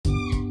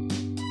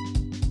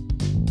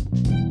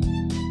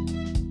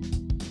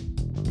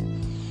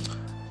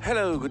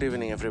Hello, good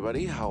evening,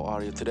 everybody. How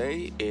are you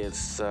today?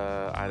 It's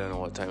I don't know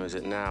what time is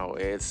it now.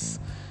 It's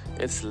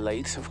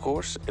late, of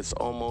course. It's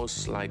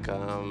almost like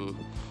I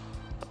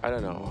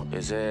don't know.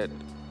 Is it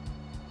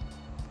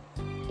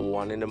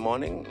 1 in the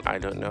morning? I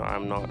don't know.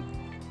 I'm not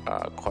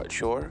quite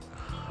sure.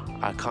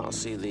 I can't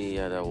see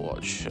the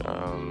watch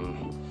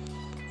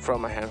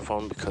from my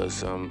handphone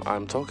because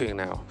I'm talking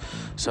now.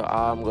 So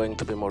I'm going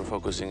to be more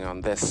focusing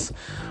on this.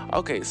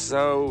 Okay,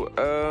 so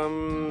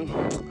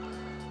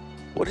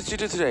what did you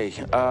do today?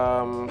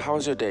 How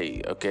was your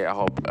day? Okay, I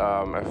hope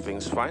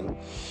everything's fine.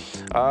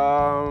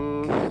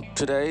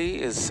 Today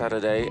is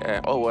Saturday.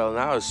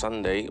 Now it's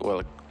Sunday.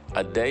 Well,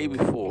 a day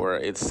before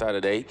it's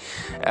Saturday.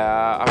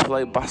 I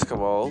played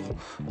basketball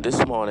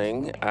this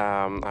morning.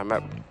 I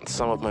met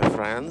some of my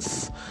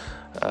friends,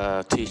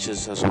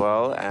 teachers as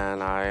well,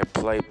 and I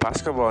played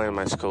basketball in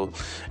my school.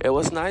 It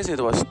was nice. It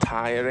was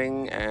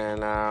tiring,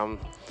 and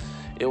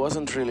it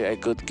wasn't really a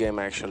good game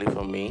actually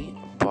for me,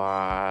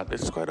 but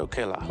it's quite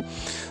okay lah.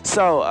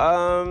 So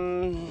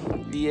and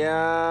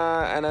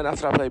then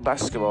after I played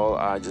basketball,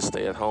 I just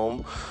stay at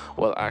home.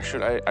 Well,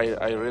 actually,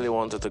 I really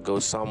wanted to go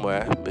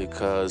somewhere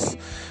because,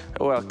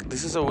 well,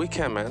 this is a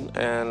weekend, man,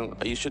 and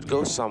you should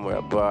go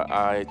somewhere. But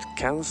I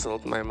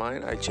canceled my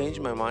mind. I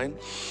changed my mind.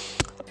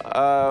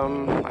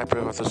 I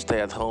prefer to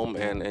stay at home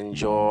and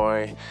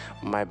enjoy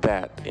my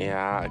bed,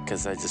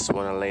 because I just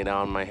want to lay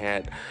down my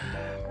head,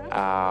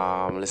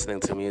 listening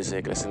to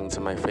music, listening to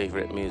my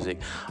favorite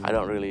music. I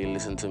don't really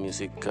listen to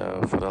music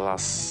for the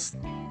last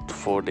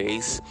 4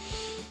 days.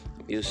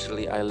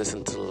 Usually I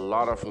listen to a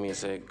lot of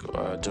music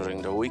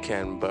during the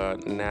weekend,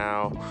 but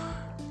now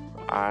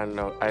I don't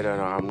know,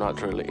 I'm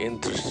not really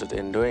interested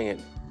in doing it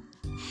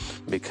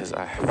because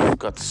I have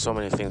got so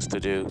many things to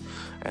do,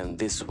 and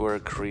this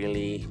work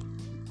really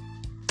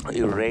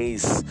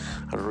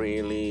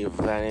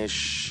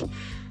vanish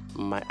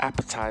my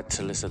appetite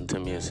to listen to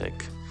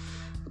music.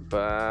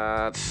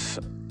 But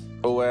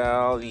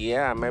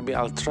maybe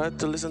I'll try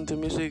to listen to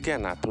music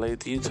again. I played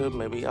YouTube.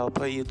 Maybe I'll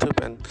play YouTube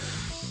and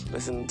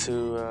listen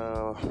to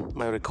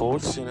my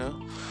records,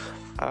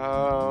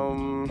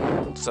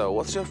 So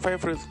what's your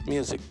favorite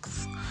music?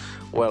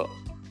 Well,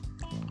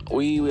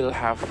 we will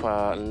have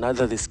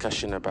another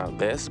discussion about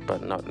this,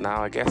 but not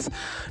now, I guess,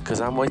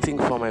 because I'm waiting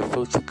for my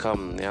food to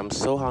come. I'm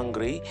so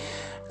hungry.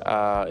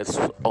 It's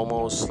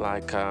almost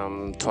like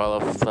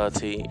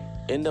 12:30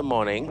 in the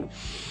morning,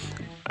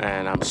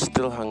 and I'm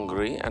still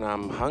hungry,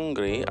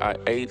 I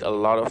ate a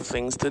lot of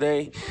things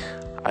today.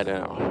 I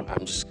don't know,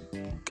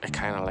 I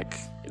kind of like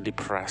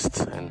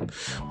depressed, and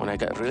when I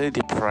get really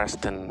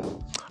depressed, then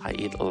I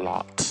eat a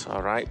lot.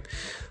 All right,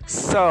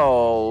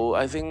 so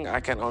I think I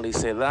can only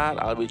say that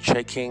I'll be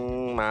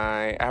checking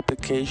my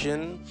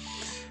application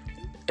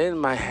in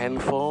my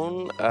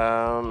handphone.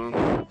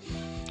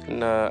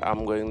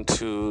 I'm going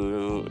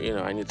to,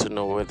 I need to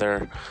know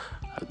whether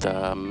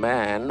the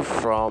man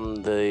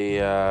from the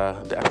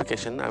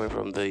application,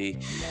 from the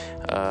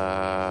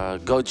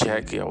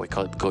Gojek, we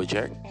call it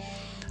Gojek,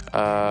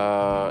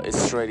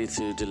 is ready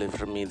to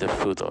deliver me the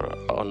food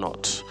or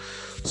not.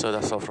 So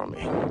that's all from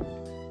me.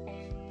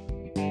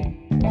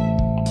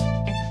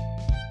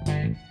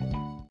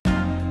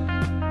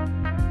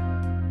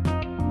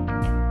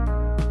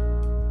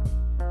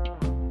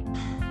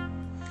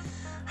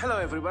 Hello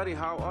everybody,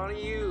 how are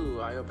you?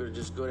 I hope you're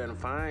just good and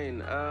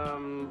fine.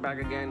 Back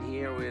again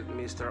here with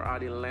Mr.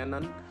 Adil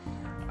Lennon.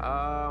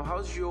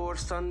 How's your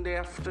Sunday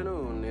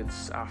afternoon?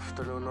 It's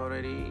afternoon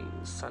already,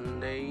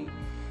 Sunday.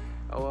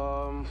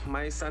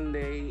 My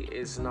Sunday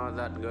is not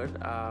that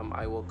good.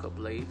 I woke up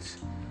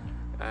late,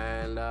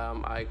 and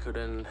I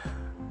couldn't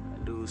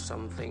do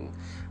something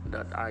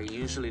that I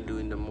usually do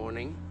in the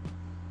morning.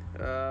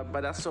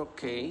 But that's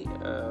okay,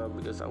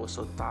 because I was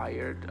so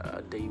tired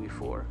day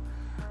before.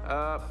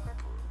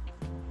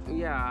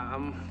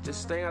 I'm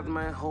just staying at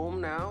my home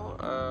now,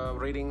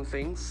 reading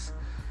things,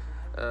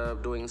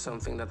 doing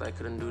something that I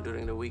couldn't do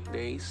during the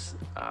weekdays,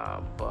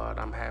 but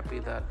I'm happy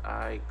that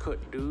I could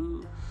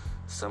do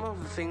some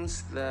of the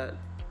things that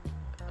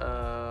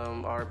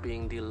are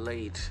being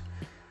delayed.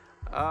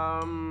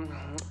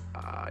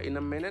 In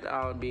a minute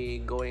I'll be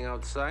going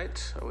outside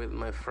with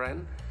my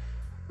friend.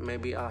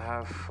 Maybe I'll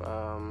have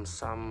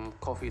some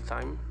coffee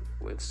time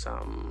with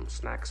some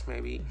snacks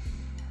maybe.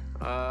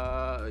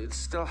 It's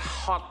still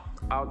hot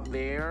out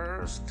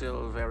there,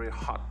 still very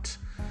hot.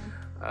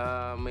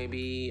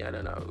 Maybe, I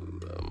don't know,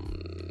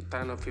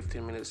 10 or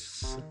 15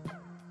 minutes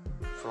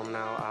from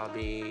now I'll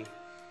be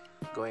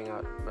going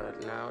out.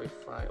 But now if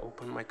I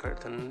open my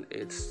curtain,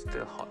 it's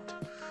still hot.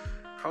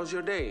 How's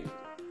your day?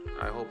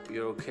 I hope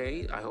you're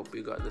okay. I hope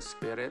you got the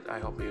spirit. I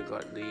hope you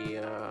got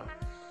the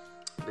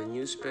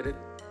new spirit.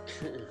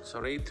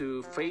 Sorry,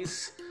 to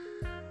face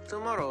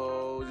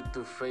tomorrow,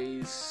 to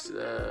face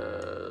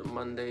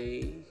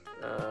Monday,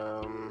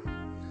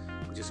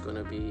 which is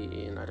gonna be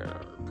in, I don't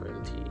know,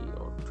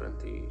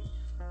 20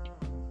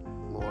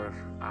 more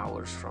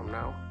hours from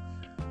now,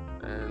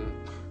 and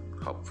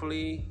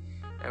hopefully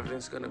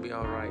everything's gonna be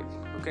all right.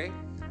 Okay,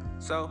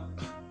 so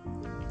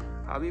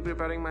I'll be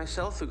preparing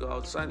myself to go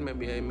outside.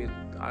 Maybe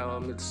I'll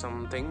meet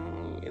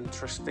something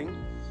interesting.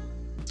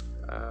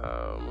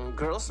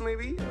 Girls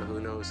maybe, or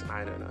who knows,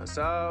 I don't know.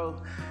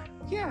 So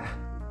yeah,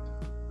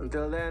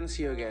 until then,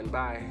 see you again,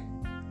 bye.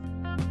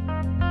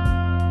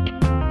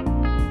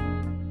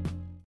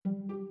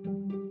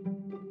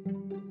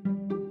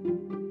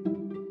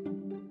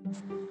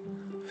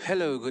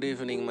 Hello, good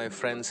evening, my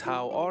friends.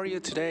 How are you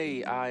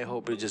today? I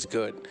hope you're just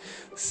good.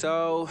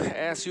 So,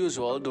 as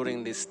usual,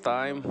 during this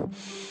time,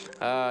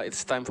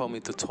 it's time for me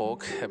to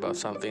talk about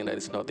something that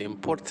is not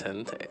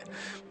important,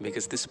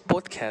 because this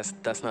podcast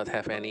does not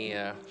have any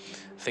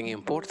thing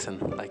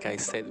important, like I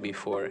said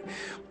before.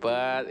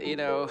 But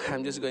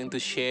I'm just going to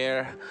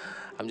share.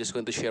 I'm just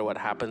going to share what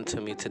happened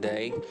to me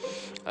today.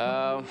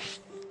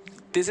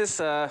 This is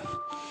the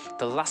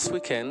last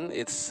weekend.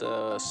 It's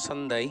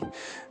Sunday,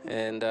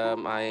 and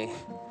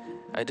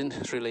I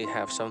didn't really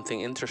have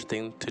something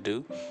interesting to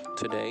do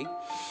today.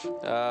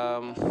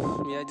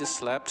 I just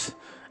slept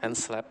and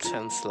slept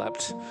and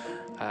slept.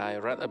 I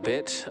read a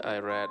bit. I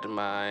read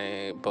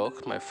my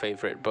book, my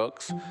favorite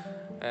books.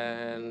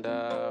 And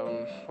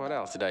what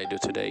else did I do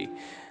today?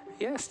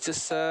 Yes,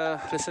 just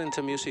listening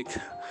to music.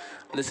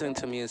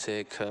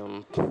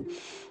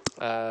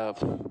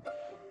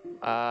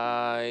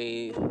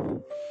 I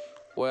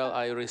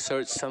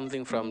researched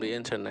something from the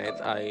internet.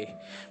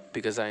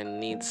 Because I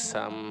need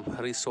some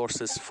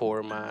resources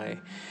for my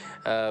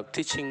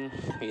teaching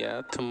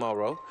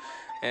tomorrow,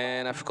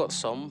 and I've got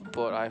some,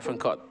 but I haven't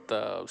got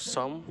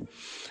some,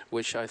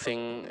 which I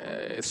think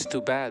is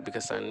too bad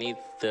because I need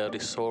the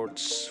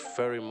resource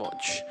very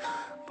much.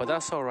 But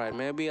that's all right.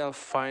 Maybe I'll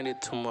find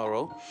it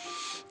tomorrow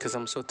because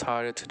I'm so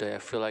tired today. I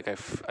feel like I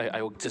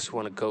just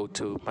want to go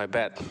to my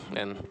bed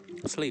and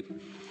sleep.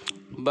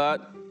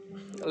 But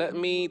let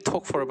me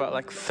talk for about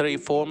like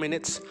 3-4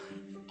 minutes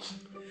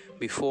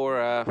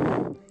before I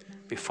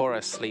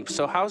sleep.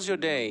 So how's your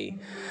day?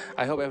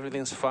 I hope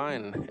everything's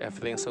fine.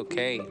 Everything's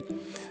okay.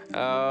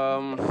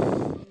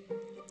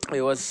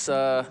 It was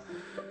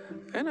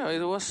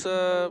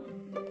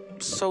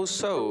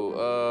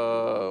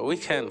so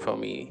weekend for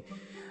me.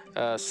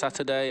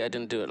 Saturday I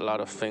didn't do a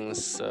lot of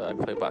things. I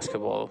played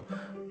basketball.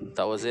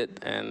 That was it.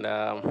 And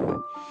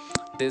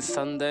this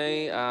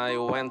Sunday I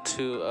went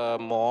to a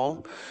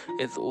mall.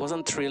 It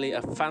wasn't really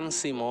a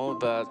fancy mall,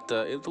 but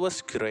it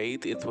was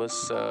great. It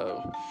was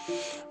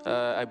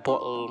I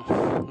bought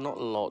not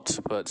a lot,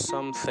 but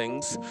some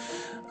things,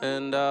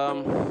 and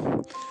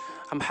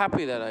I'm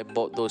happy that I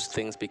bought those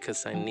things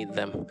because I need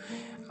them.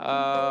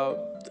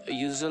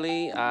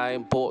 Usually I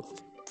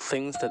bought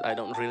things that I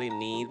don't really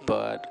need,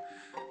 but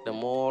the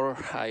more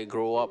I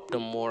grow up, the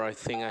more I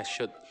think I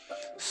should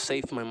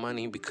save my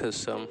money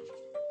because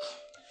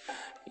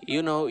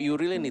you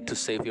really need to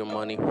save your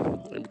money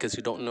because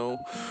you don't know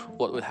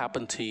what will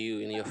happen to you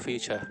in your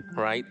future,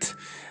 right?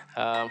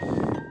 I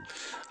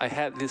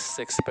had this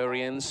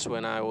experience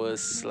when I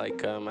was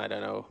like,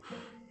 2-3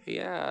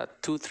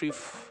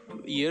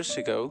 years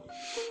ago.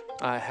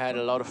 I had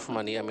a lot of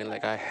money. I mean,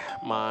 like I've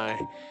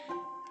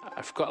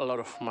got a lot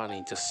of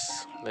money.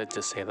 Let's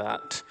just say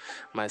that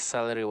my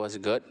salary was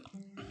good,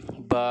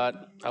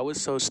 but I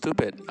was so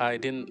stupid. I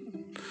didn't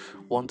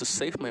want to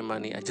save my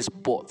money. I just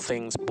bought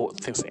things,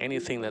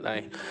 anything that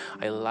I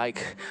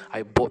like.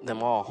 I bought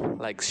them all,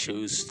 like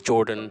shoes,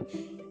 Jordan,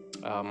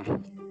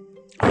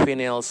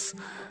 vinyls,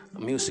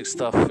 music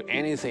stuff,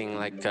 anything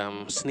like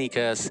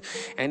sneakers,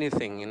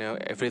 anything,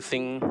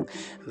 everything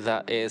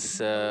that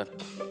is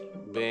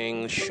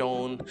being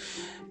shown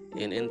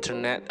in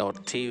internet or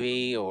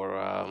TV or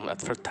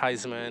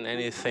advertisement,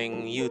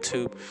 anything,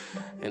 YouTube.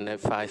 And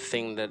if I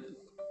think that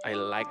I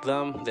like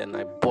them, then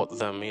I bought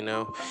them,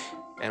 and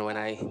when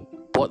I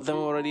bought them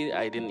already,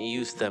 I didn't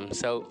use them.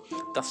 So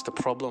that's the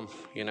problem,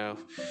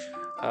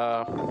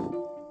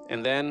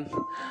 and then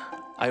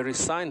I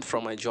resigned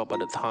from my job at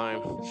the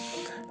time,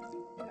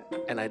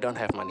 and I didn't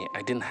have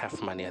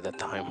money at the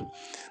time.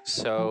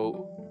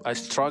 So I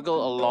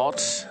struggle a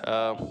lot.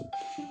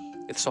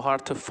 It's so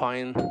hard to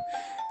find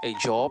a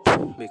job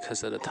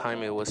because at the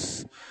time it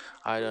was,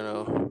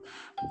 no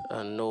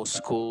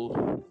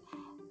school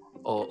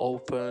or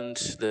opened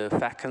the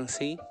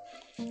vacancy.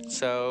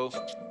 So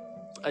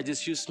I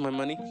just used my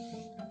money.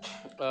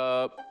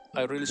 I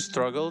really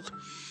struggled.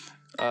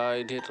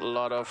 I did a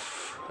lot of,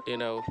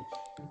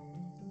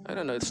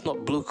 it's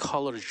not blue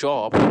collar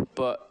job,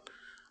 but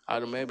I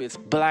don't know, maybe it's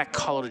black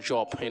collar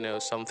job,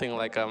 something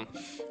like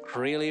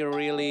really,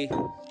 really,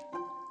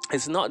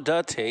 it's not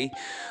dirty,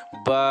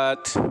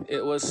 but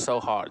it was so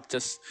hard.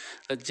 Let's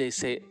just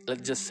say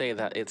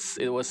that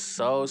it was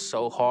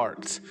so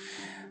hard.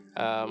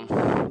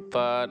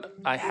 But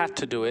I had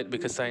to do it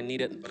because I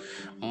needed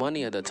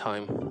money at the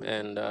time,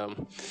 and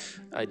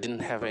I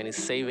didn't have any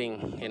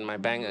saving in my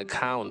bank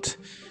account.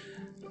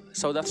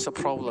 So that's the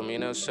problem,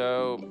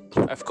 So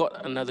I've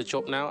got another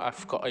job now.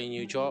 I've got a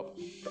new job,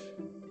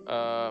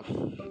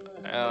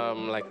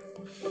 like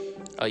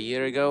a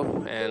year ago,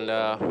 and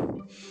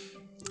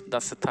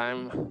that's the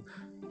time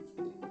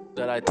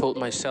that I told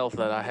myself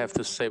that I have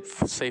to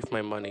save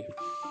my money.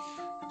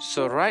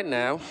 So right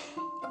now,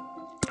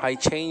 I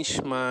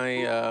changed my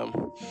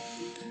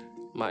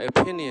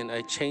opinion.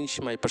 I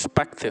changed my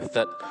perspective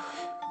that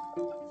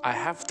I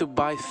have to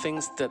buy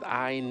things that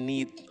I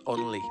need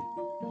only.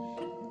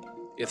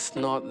 It's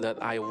not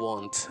that I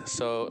want.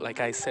 So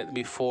like I said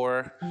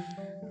before,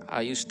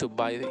 I used to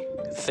buy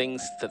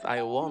things that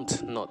I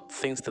want, not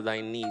things that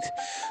I need.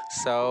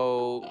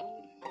 So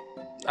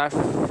I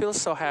feel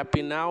so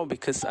happy now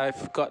because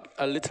I've got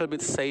a little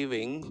bit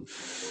saving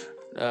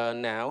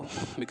now,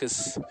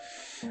 because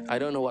I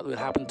don't know what will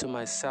happen to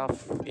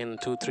myself in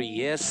 2-3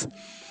 years.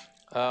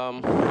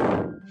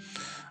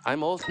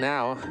 I'm old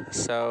now,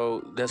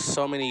 so there's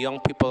so many young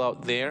people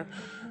out there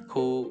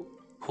who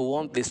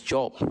want this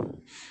job.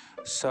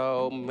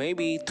 So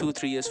maybe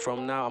 2-3 years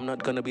from now, I'm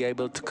not going to be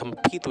able to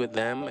compete with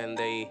them, and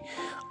they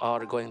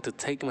are going to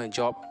take my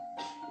job.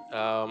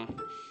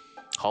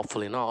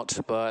 Hopefully not,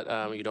 but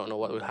you don't know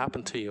what will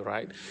happen to you,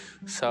 right?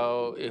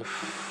 So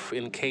if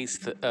in case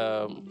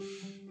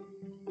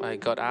I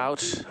got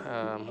out,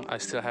 I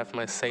still have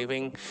my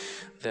saving,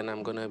 then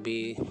I'm gonna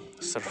be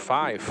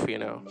survive,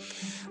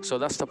 So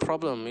that's the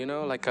problem,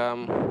 like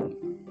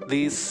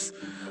this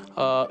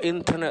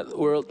internet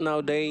world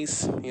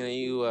nowadays.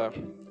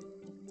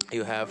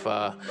 You have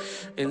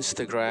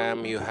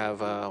Instagram, you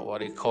have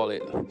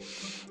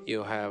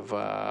you have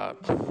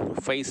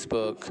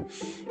Facebook,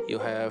 you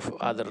have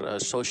other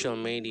social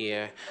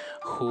media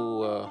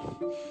who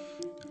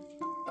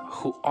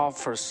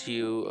offers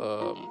you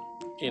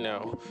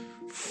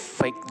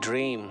fake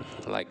dream,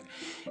 like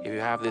if you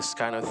have this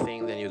kind of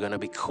thing, then you're gonna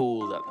be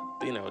cool,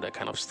 that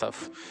kind of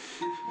stuff.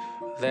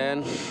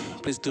 Then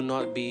please do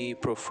not be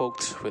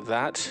provoked with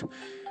that.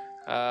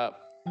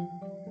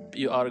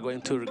 You are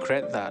going to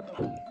regret that.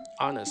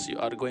 Honest, you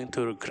are going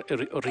to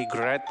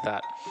regret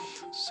that.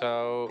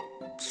 So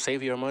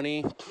save your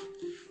money,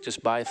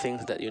 just buy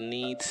things that you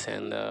need,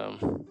 and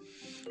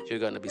you're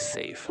gonna be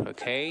safe.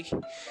 Okay,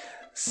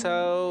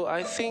 so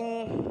I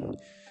think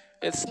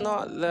it's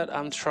not that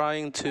I'm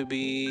trying to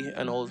be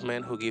an old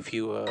man who give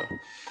you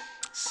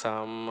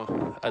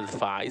some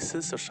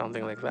advices or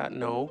something like that.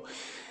 No,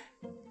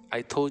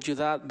 I told you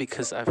that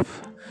because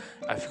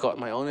I've got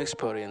my own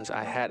experience.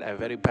 I had a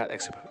very bad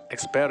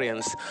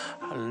experience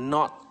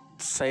not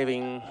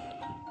saving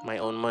my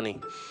own money,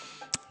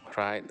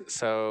 right?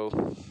 So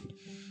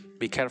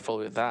be careful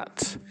with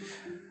that.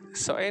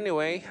 So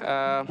anyway,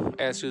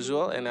 as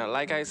usual, and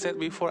like I said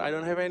before, I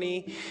don't have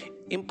any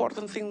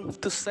important thing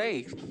to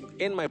say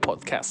in my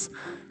podcast.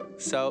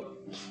 So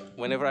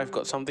whenever I've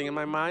got something in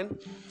my mind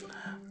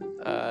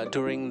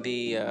during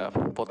the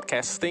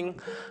podcasting,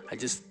 I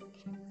just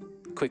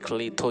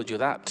quickly told you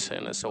that.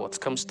 And so what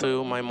comes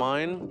to my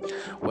mind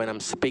when I'm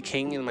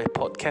speaking in my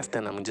podcast,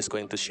 then I'm just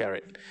going to share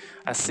it.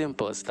 As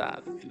simple as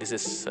that. This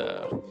is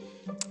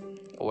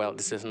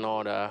this is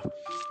not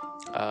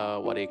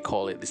what do you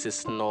call it? This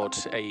is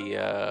not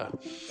a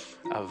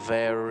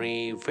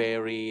very,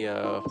 very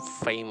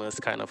famous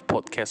kind of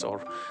podcast,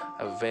 or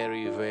a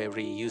very,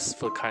 very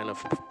useful kind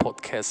of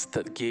podcast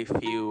that give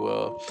you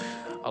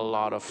a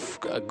lot of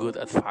good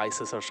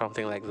advices or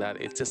something like that.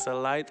 It's just a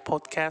light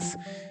podcast.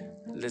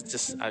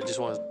 I just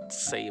want to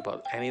say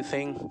about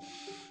anything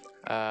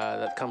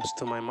that comes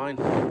to my mind.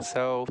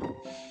 So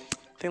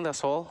I think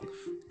that's all.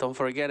 Don't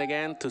forget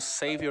again to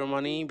save your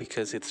money,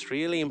 because it's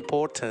really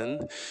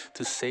important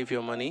to save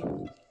your money.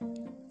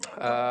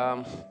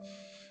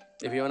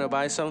 If you want to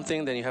buy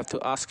something, then you have to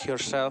ask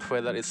yourself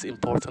whether it's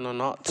important or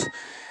not.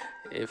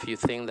 If you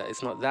think that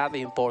it's not that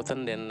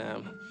important, then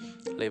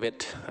leave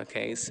it.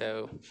 Okay,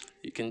 so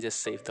you can just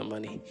save the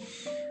money.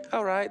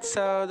 All right,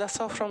 so that's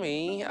all from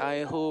me.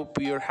 I hope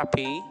you're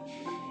happy.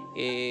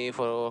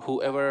 For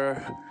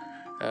whoever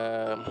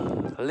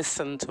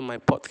listen to my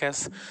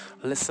podcast,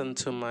 listen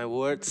to my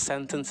words,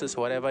 sentences,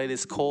 whatever it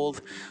is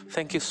called,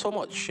 thank you so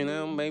much.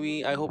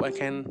 Maybe I hope I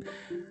can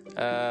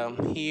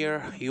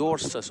hear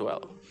yours as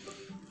well.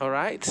 All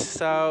right,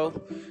 so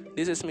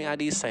this is me,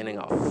 Adi, signing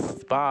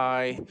off.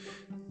 Bye.